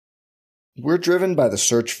We're driven by the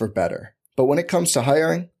search for better. But when it comes to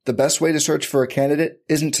hiring, the best way to search for a candidate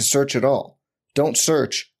isn't to search at all. Don't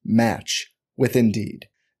search, match with Indeed.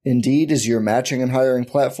 Indeed is your matching and hiring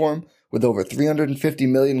platform with over 350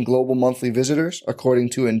 million global monthly visitors,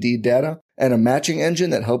 according to Indeed data, and a matching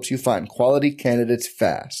engine that helps you find quality candidates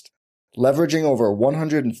fast. Leveraging over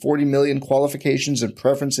 140 million qualifications and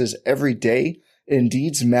preferences every day,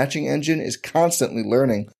 Indeed's matching engine is constantly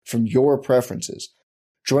learning from your preferences.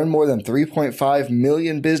 Join more than 3.5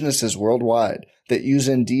 million businesses worldwide that use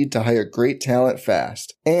Indeed to hire great talent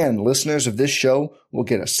fast. And listeners of this show will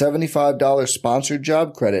get a $75 sponsored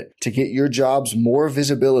job credit to get your jobs more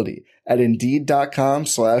visibility at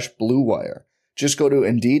Indeed.com/Blue Wire. Just go to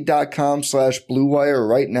Indeed.com/Blue Wire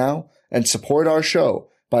right now and support our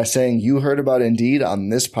show by saying you heard about Indeed on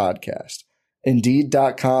this podcast.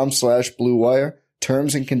 Indeed.com/Blue Wire.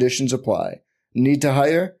 Terms and conditions apply. Need to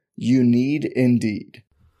hire? You need Indeed.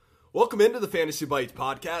 Welcome into the Fantasy Bites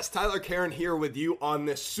podcast. Tyler Karen here with you on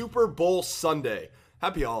this Super Bowl Sunday.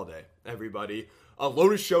 Happy holiday, everybody. A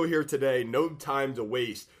loaded show here today. No time to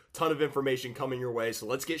waste. Ton of information coming your way. So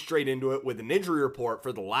let's get straight into it with an injury report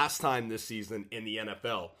for the last time this season in the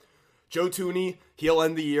NFL. Joe Thuney, he'll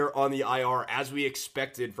end the year on the IR as we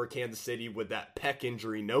expected for Kansas City with that pec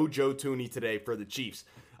injury. No Joe Thuney today for the Chiefs.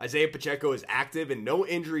 Isaiah Pacheco is active and no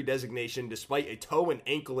injury designation despite a toe and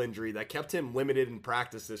ankle injury that kept him limited in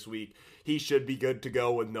practice this week. He should be good to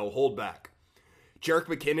go with no holdback. Jerick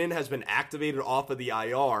McKinnon has been activated off of the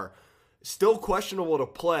IR. Still questionable to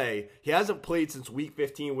play. He hasn't played since week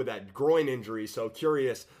 15 with that groin injury, so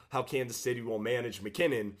curious how Kansas City will manage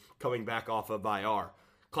McKinnon coming back off of IR.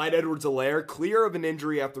 Clyde Edwards-Helaire, clear of an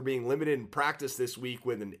injury after being limited in practice this week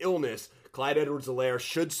with an illness. Clyde Edwards-Helaire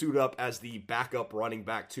should suit up as the backup running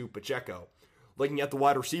back to Pacheco. Looking at the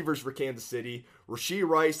wide receivers for Kansas City, Rashee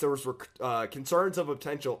Rice, there was concerns of a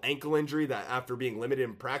potential ankle injury that after being limited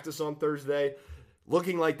in practice on Thursday.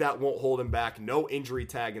 Looking like that won't hold him back. No injury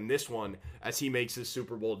tag in this one as he makes his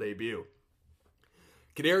Super Bowl debut.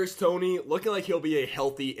 Kadarius Toney looking like he'll be a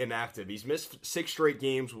healthy inactive. He's missed 6 straight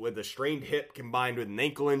games with a strained hip combined with an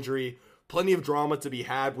ankle injury. Plenty of drama to be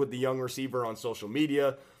had with the young receiver on social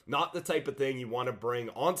media. Not the type of thing you want to bring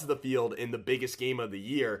onto the field in the biggest game of the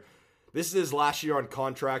year. This is his last year on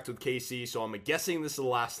contract with KC, so I'm guessing this is the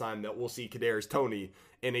last time that we'll see Kadarius Toney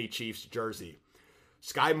in a Chiefs jersey.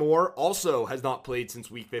 Sky Moore also has not played since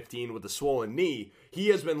week 15 with a swollen knee. He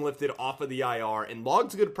has been lifted off of the IR and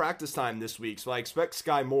logged good practice time this week, so I expect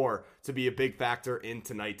Sky Moore to be a big factor in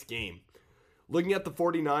tonight's game. Looking at the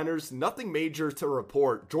 49ers, nothing major to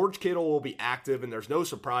report. George Kittle will be active, and there's no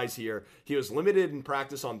surprise here. He was limited in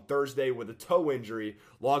practice on Thursday with a toe injury,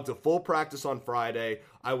 logged a full practice on Friday.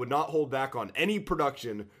 I would not hold back on any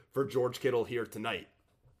production for George Kittle here tonight.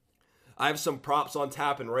 I have some props on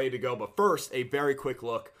tap and ready to go, but first, a very quick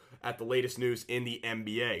look at the latest news in the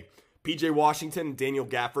NBA. PJ Washington and Daniel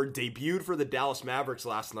Gafford debuted for the Dallas Mavericks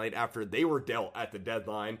last night after they were dealt at the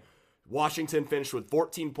deadline. Washington finished with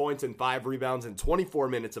 14 points and 5 rebounds in 24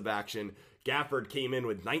 minutes of action. Gafford came in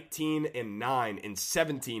with 19 and 9 in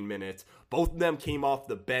 17 minutes. Both of them came off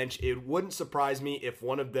the bench. It wouldn't surprise me if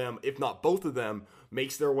one of them, if not both of them,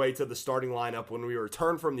 makes their way to the starting lineup when we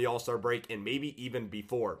return from the All-Star break and maybe even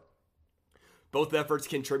before. Both efforts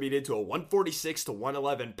contributed to a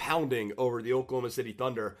 146-111 pounding over the Oklahoma City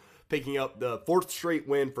Thunder, picking up the 4th straight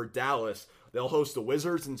win for Dallas. They'll host the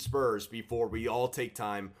Wizards and Spurs before we all take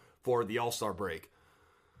time for the All-Star break.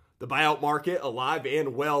 The buyout market alive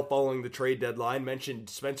and well following the trade deadline. Mentioned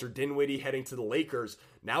Spencer Dinwiddie heading to the Lakers.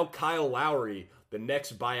 Now Kyle Lowry, the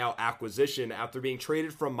next buyout acquisition after being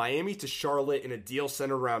traded from Miami to Charlotte in a deal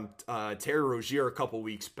centered around Terry Rozier a couple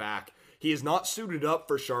weeks back. He is not suited up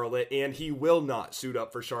for Charlotte, and he will not suit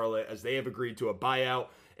up for Charlotte as they have agreed to a buyout.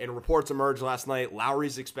 And reports emerged last night,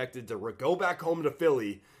 Lowry's expected to go back home to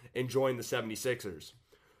Philly and join the 76ers.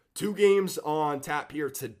 2 games on tap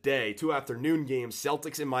here today, 2 afternoon games.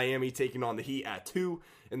 Celtics in Miami taking on the Heat at 2,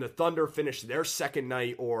 and the Thunder finished their second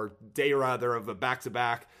night, or day rather, of a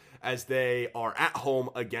back-to-back as they are at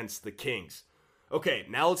home against the Kings. Okay,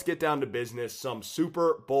 now let's get down to business, some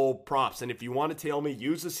Super Bowl props. And if you want to tail me,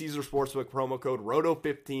 use the Caesar Sportsbook promo code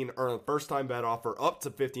ROTO15, earn a first-time bet offer up to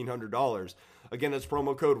 $1,500. Again, that's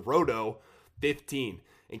promo code ROTO15.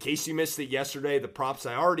 In case you missed it yesterday, the props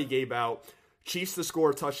I already gave out, Chiefs to score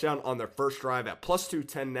a touchdown on their first drive at plus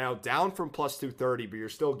 210 now, down from plus 230, but you're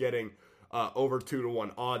still getting over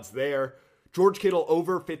 2-1 odds there. George Kittle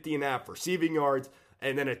over 50.5 receiving yards.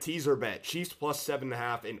 And then a teaser bet, Chiefs plus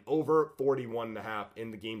 7.5 and over 41.5 in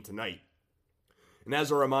the game tonight. And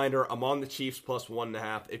as a reminder, I'm on the Chiefs plus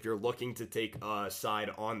 1.5 if you're looking to take a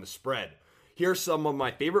side on the spread. Here's some of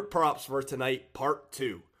my favorite props for tonight, part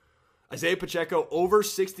 2. Isaiah Pacheco over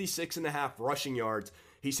 66.5 rushing yards.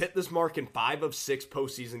 He's hit this mark in 5 of 6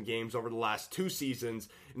 postseason games over the last 2 seasons.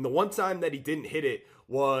 And the one time that he didn't hit it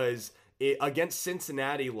was against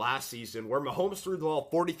Cincinnati last season, where Mahomes threw the ball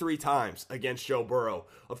 43 times against Joe Burrow.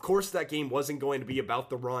 Of course, that game wasn't going to be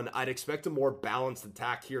about the run. I'd expect a more balanced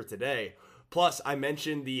attack here today. Plus, I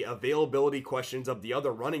mentioned the availability questions of the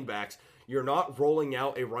other running backs. You're not rolling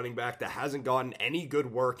out a running back that hasn't gotten any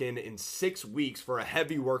good work in 6 weeks for a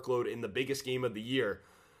heavy workload in the biggest game of the year.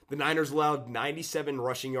 The Niners allowed 97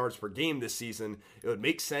 rushing yards per game this season. It would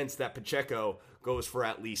make sense that Pacheco goes for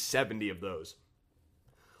at least 70 of those.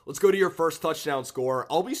 Let's go to your first touchdown scorer.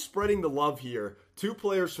 I'll be spreading the love here. 2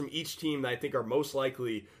 players from each team that I think are most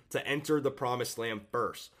likely to enter the promised land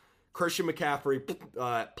first. Christian McCaffrey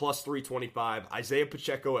plus 325, Isaiah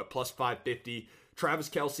Pacheco at plus 550, Travis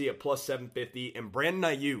Kelce at plus 750, and Brandon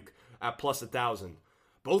Ayuk at plus 1,000.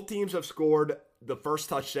 Both teams have scored the first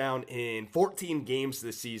touchdown in 14 games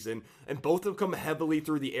this season, and both have come heavily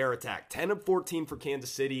through the air attack. 10 of 14 for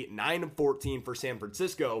Kansas City, 9 of 14 for San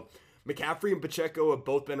Francisco. McCaffrey and Pacheco have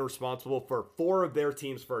both been responsible for 4 of their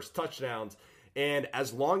team's first touchdowns, and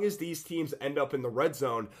as long as these teams end up in the red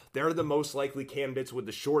zone, they're the most likely candidates with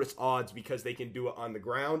the shortest odds because they can do it on the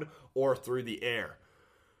ground or through the air.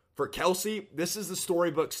 For Kelce, this is the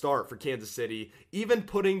storybook start for Kansas City. Even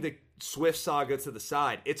putting the Swift saga to the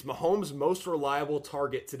side, it's Mahomes' most reliable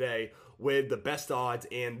target today with the best odds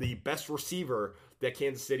and the best receiver that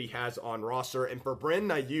Kansas City has on roster. And for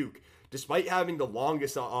Brandon Ayuk, despite having the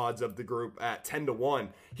longest odds of the group at 10-1,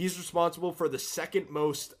 he's responsible for the second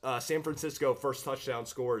most San Francisco first touchdown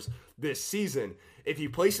scores this season. If you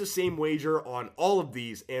place the same wager on all of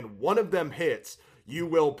these and one of them hits, you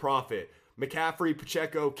will profit. McCaffrey,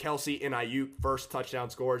 Pacheco, Kelce, and Ayuk first touchdown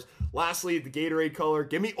scores. Lastly, the Gatorade color.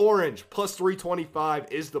 Give me orange. Plus 325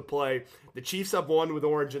 is the play. The Chiefs have won with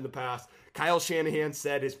orange in the past. Kyle Shanahan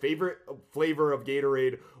said his favorite flavor of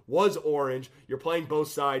Gatorade was orange. You're playing both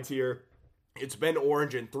sides here. It's been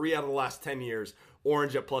orange in 3 out of the last 10 years.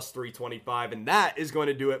 Orange at plus 325. And that is going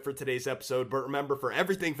to do it for today's episode. But remember, for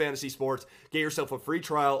everything fantasy sports, get yourself a free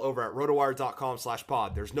trial over at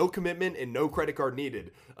rotowire.com/pod. There's no commitment and no credit card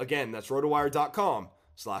needed. Again, that's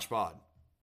rotowire.com/pod.